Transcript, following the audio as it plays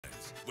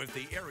with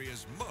the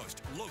area's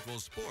most local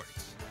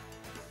sports.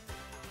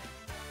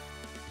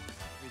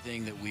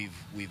 Everything that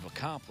we've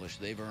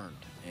accomplished, they've earned,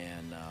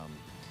 and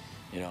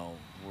you know,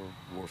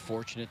 we're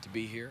fortunate to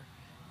be here,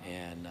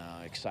 and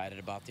excited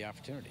about the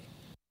opportunity.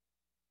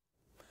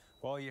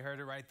 Well, you heard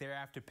it right there.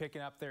 After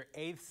picking up their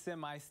 8th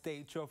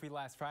semi-state trophy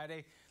last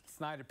Friday, the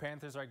Snider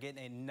Panthers are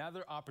getting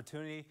another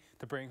opportunity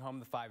to bring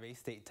home the 5A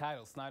state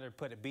title. Snider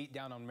put a beat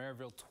down on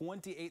Maryville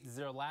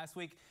 28-0 last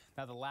week.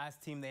 Now the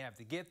last team they have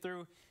to get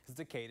through is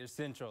Decatur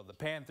Central. The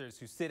Panthers,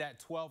 who sit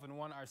at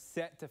 12-1, are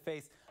set to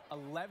face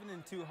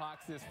 11-2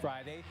 Hawks this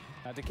Friday.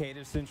 Now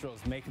Decatur Central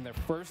is making their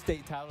first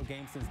state title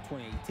game since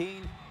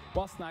 2018.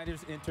 While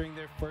Snider's entering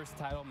their first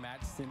title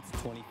match since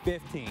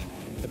 2015.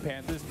 The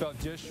Panthers fell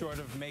just short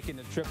of making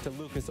the trip to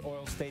Lucas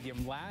Oil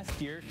Stadium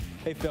last year.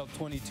 They fell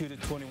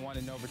 22-21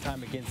 in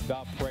overtime against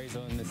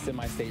Valparaiso in the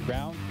semi-state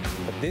round.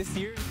 But this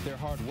year, their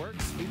hard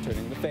work's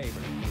returning the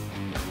favor.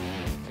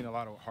 I've seen a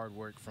lot of hard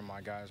work from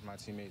my guys, my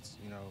teammates.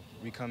 You know,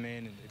 we come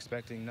in and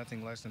expecting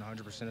nothing less than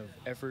 100% of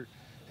effort.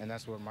 And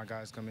that's what my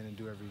guys come in and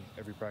do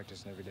every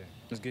practice and every day.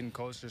 It's getting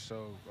closer,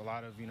 so a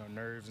lot of,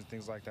 nerves and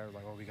things like that. We're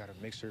like, oh, we got to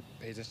make sure,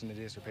 pay attention to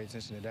this or pay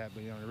attention to that.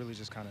 But, really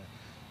just kind of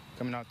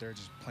coming out there,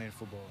 just playing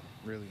football,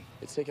 really.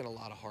 It's taken a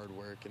lot of hard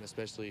work, and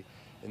especially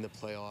in the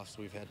playoffs,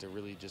 we've had to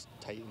really just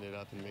tighten it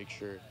up and make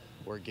sure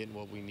we're getting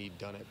what we need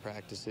done at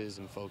practices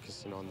and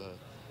focusing on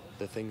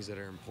the things that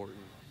are important.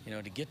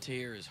 To get to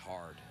here is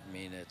hard. I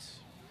mean, it's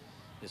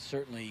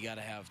certainly, you got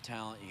to have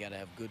talent, you got to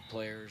have good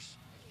players,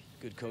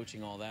 good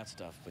coaching, all that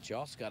stuff, but you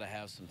also got to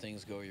have some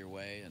things go your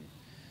way, and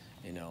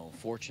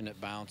fortunate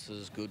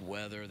bounces, good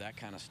weather, that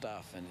kind of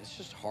stuff, and it's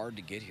just hard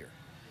to get here.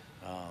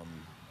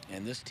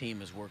 And this team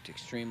has worked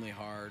extremely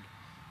hard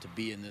to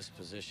be in this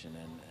position,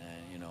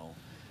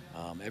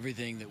 and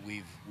everything that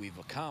we've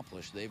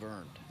accomplished, they've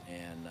earned,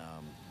 and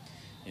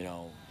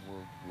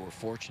we're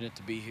fortunate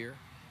to be here,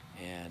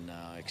 and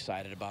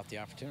excited about the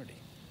opportunity.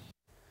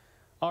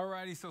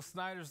 Alrighty, so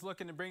Snider's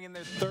looking to bring in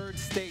their 3rd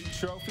state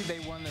trophy. They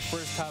won their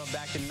first title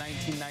back in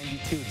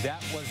 1992. That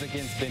was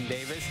against Ben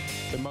Davis.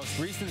 Their most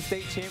recent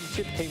state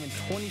championship came in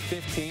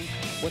 2015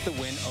 with a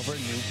win over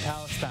New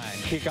Palestine.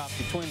 Kickoff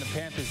between the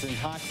Panthers and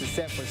Hawks is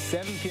set for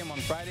 7 p.m. on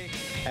Friday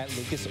at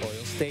Lucas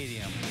Oil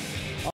Stadium.